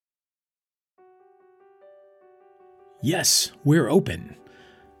Yes, we're open.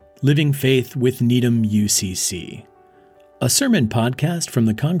 Living Faith with Needham UCC, a sermon podcast from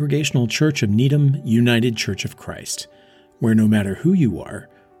the Congregational Church of Needham United Church of Christ, where no matter who you are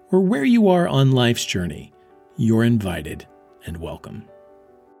or where you are on life's journey, you're invited and welcome.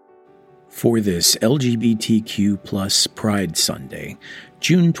 For this LGBTQ+ Pride Sunday,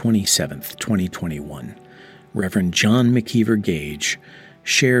 June 27th, 2021, Reverend John McKeever Gage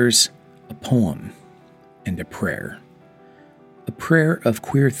shares a poem and a prayer of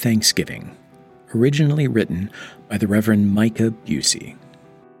queer thanksgiving, originally written by the Reverend Micah Busey.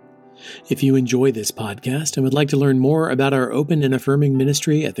 If you enjoy this podcast and would like to learn more about our open and affirming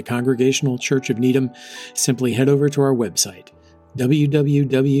ministry at the Congregational Church of Needham, simply head over to our website,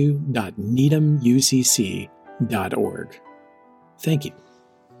 www.needhamucc.org. Thank you.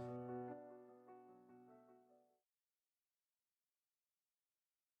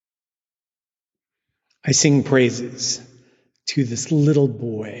 I sing praises to this little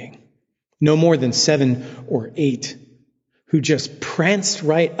boy, no more than 7 or 8, who just pranced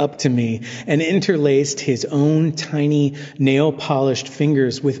right up to me and interlaced his own tiny nail-polished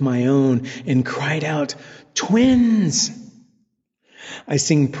fingers with my own and cried out, "Twins!" I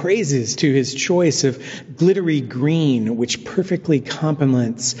sing praises to his choice of glittery green, which perfectly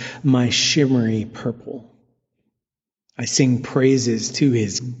complements my shimmery purple. I sing praises to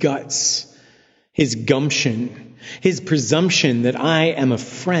his guts, his gumption, his presumption that I am a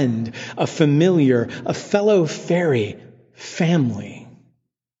friend, a familiar, a fellow fairy, family,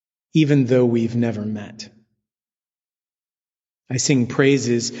 even though we've never met. I sing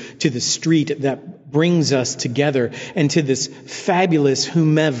praises to the street that brings us together and to this fabulous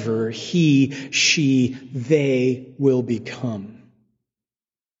whomever he, she, they will become.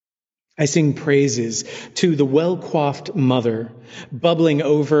 I sing praises to the well-coiffed mother, bubbling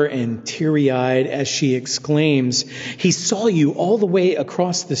over and teary-eyed as she exclaims, "He saw you all the way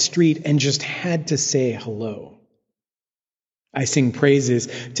across the street and just had to say hello." I sing praises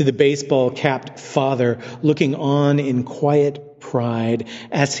to the baseball-capped father looking on in quiet pride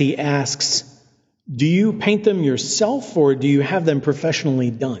as he asks, "Do you paint them yourself or do you have them professionally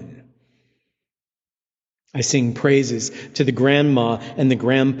done?" I sing praises to the grandma and the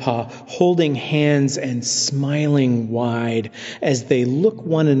grandpa holding hands and smiling wide as they look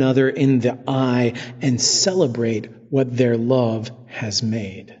one another in the eye and celebrate what their love has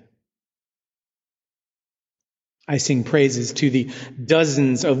made. I sing praises to the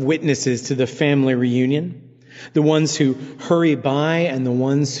dozens of witnesses to the family reunion, the ones who hurry by and the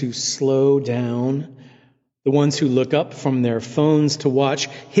ones who slow down, the ones who look up from their phones to watch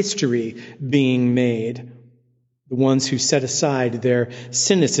history being made, the ones who set aside their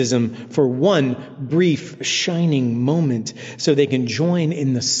cynicism for one brief, shining moment so they can join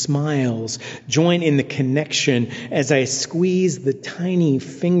in the smiles, join in the connection as I squeeze the tiny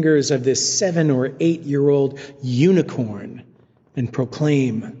fingers of this 7 or 8-year-old unicorn and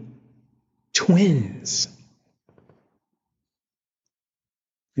proclaim, "Twins."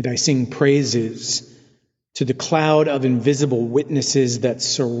 And I sing praises to the cloud of invisible witnesses that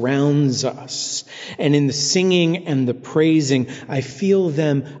surrounds us. And in the singing and the praising, I feel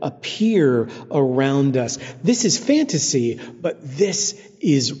them appear around us. This is fantasy, but this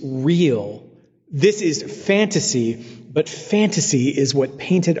is real. This is fantasy, but fantasy is what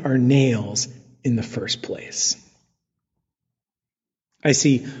painted our nails in the first place. I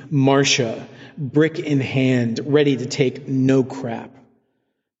see Marcia, brick in hand, ready to take no crap.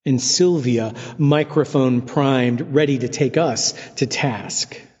 And Sylvia, microphone primed, ready to take us to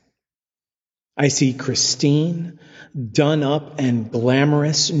task. I see Christine, done up and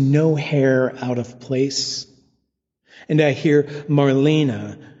glamorous, no hair out of place. And I hear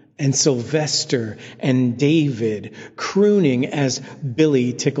Marlena and Sylvester and David crooning as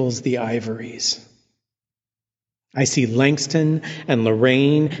Billy tickles the ivories. I see Langston and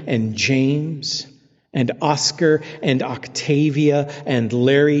Lorraine and James and Oscar and Octavia and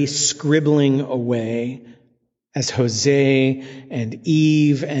Larry scribbling away as Jose and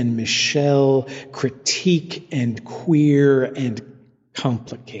Eve and Michelle critique and queer and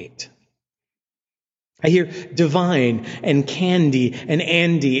complicate. I hear Divine and Candy and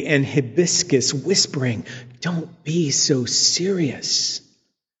Andy and Hibiscus whispering, "Don't be so serious.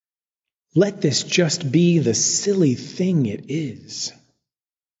 Let this just be the silly thing it is."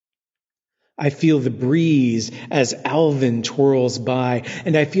 I feel the breeze as Alvin twirls by,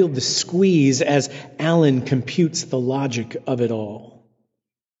 and I feel the squeeze as Alan computes the logic of it all.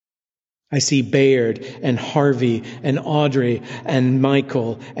 I see Bayard and Harvey and Audrey and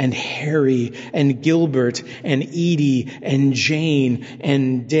Michael and Harry and Gilbert and Edie and Jane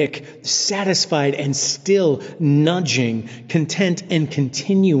and Dick, satisfied and still nudging, content and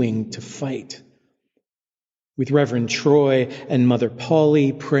continuing to fight. With Reverend Troy and Mother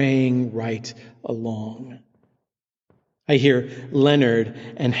Polly praying right along. I hear Leonard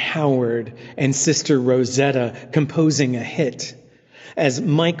and Howard and Sister Rosetta composing a hit, as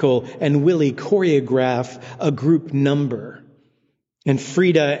Michael and Willie choreograph a group number, and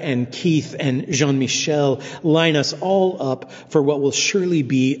Frida and Keith and Jean-Michel line us all up for what will surely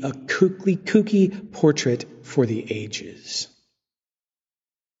be a kooky portrait for the ages.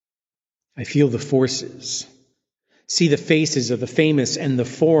 I feel the forces, see the faces of the famous and the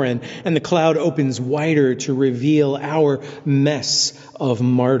foreign, and the cloud opens wider to reveal our mess of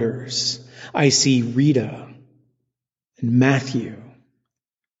martyrs. I see Rita and Matthew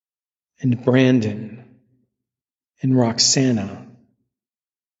and Brandon and Roxana.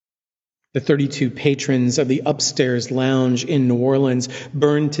 The 32 patrons of the Upstairs Lounge in New Orleans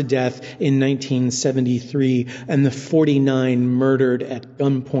burned to death in 1973, and the 49 murdered at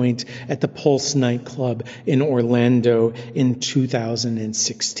gunpoint at the Pulse nightclub in Orlando in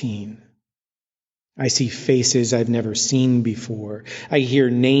 2016. I see faces I've never seen before. I hear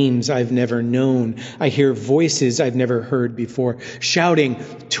names I've never known. I hear voices I've never heard before, shouting,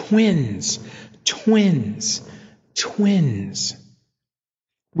 "Twins, twins, twins."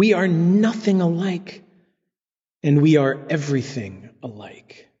 We are nothing alike, and we are everything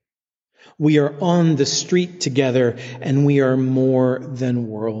alike. We are on the street together, and we are more than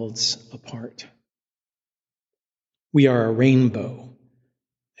worlds apart. We are a rainbow,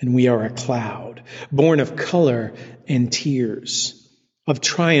 and we are a cloud, born of color and tears, of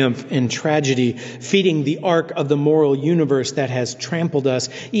triumph and tragedy, feeding the arc of the moral universe that has trampled us,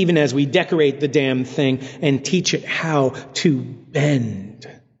 even as we decorate the damn thing and teach it how to bend.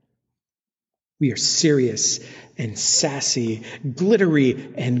 We are serious and sassy, glittery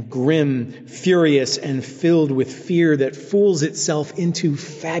and grim, furious and filled with fear that fools itself into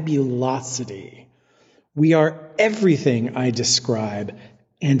fabulosity. We are everything I describe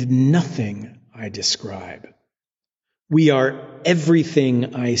and nothing I describe. We are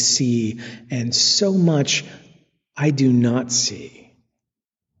everything I see and so much I do not see.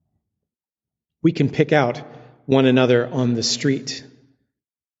 We can pick out one another on the street,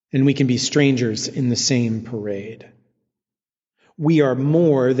 and we can be strangers in the same parade. We are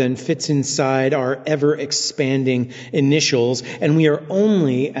more than fits inside our ever-expanding initials, and we are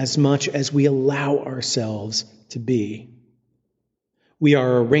only as much as we allow ourselves to be. We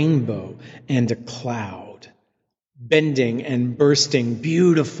are a rainbow and a cloud, bending and bursting,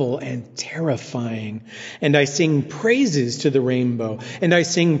 beautiful and terrifying. And I sing praises to the rainbow, and I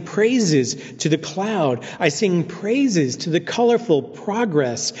sing praises to the cloud. I sing praises to the colorful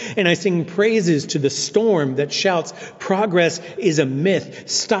progress, and I sing praises to the storm that shouts, "Progress is a myth.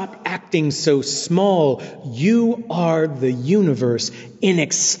 Stop acting so small. You are the universe in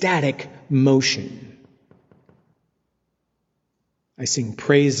ecstatic motion." I sing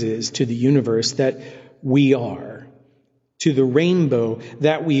praises to the universe that we are, to the rainbow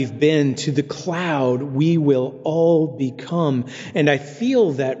that we've been, to the cloud we will all become. And I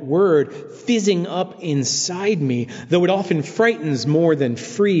feel that word fizzing up inside me, though it often frightens more than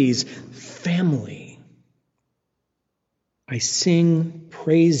frees: family. I sing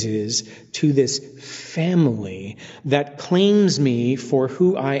praises to this family that claims me for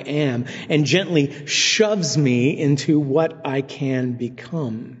who I am and gently shoves me into what I can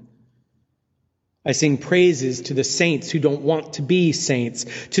become. I sing praises to the saints who don't want to be saints,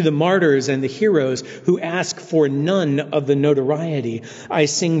 to the martyrs and the heroes who ask for none of the notoriety. I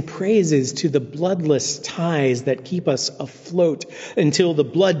sing praises to the bloodless ties that keep us afloat until the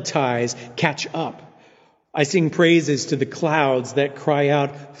blood ties catch up. I sing praises to the clouds that cry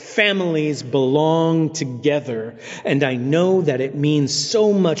out, "Families belong together." And I know that it means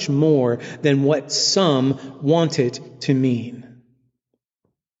so much more than what some want it to mean.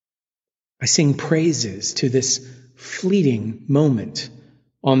 I sing praises to this fleeting moment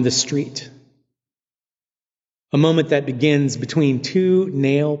on the street. A moment that begins between two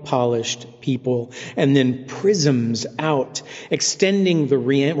nail-polished people and then prisms out, extending the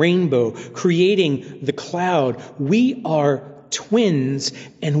rainbow, creating the cloud. We are twins,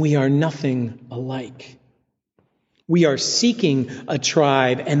 and we are nothing alike. We are seeking a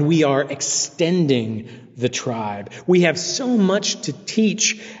tribe, and we are extending the tribe. We have so much to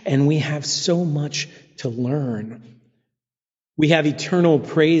teach, and we have so much to learn. We have eternal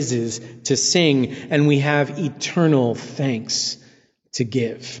praises to sing, and we have eternal thanks to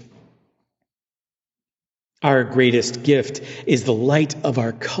give. Our greatest gift is the light of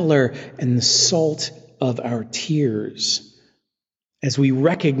our color and the salt of our tears. As we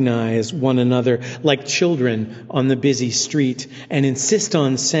recognize one another like children on the busy street and insist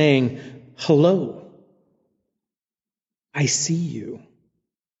on saying, "Hello, I see you.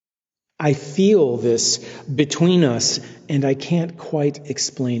 I feel this between us, and I can't quite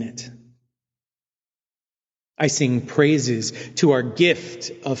explain it." I sing praises to our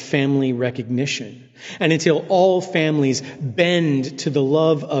gift of family recognition. And until all families bend to the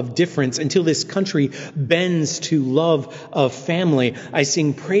love of difference, until this country bends to love of family, I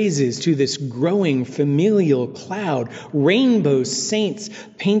sing praises to this growing familial cloud, rainbow saints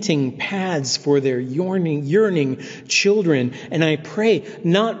painting paths for their yearning children. And I pray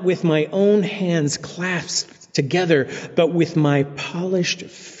not with my own hands clasped together, but with my polished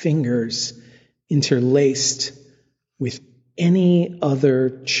fingers interlaced with any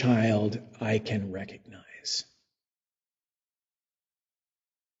other child I can recognize.